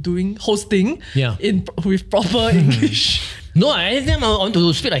switch to doing hosting with proper English. No, anytime I want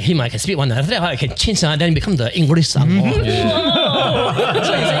to speak like him, I can speak one. After that, I can change and then become the English So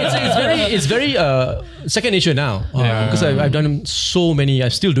it's very second nature now. Because I've done so many. I'm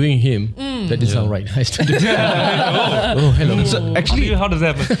still doing him. That didn't sound right. I still do. Hello. So actually, How does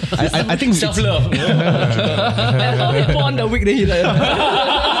that happen? I think Self-love. How he put on the wig, then he like...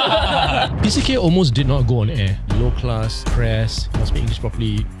 PCK almost did not go on air. Low class, press, not speak English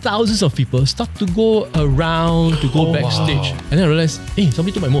properly. Thousands of people start to go around, to go backstage. And then I realized, hey,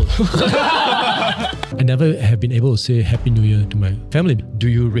 somebody took my mood. I never have been able to say Happy New Year to my family. Do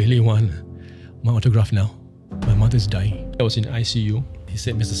you really want my autograph now? My mother's dying. I was in ICU. He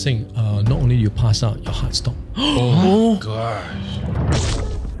said, Mr. Singh, not only do you pass out, your heart stopped. Oh gosh.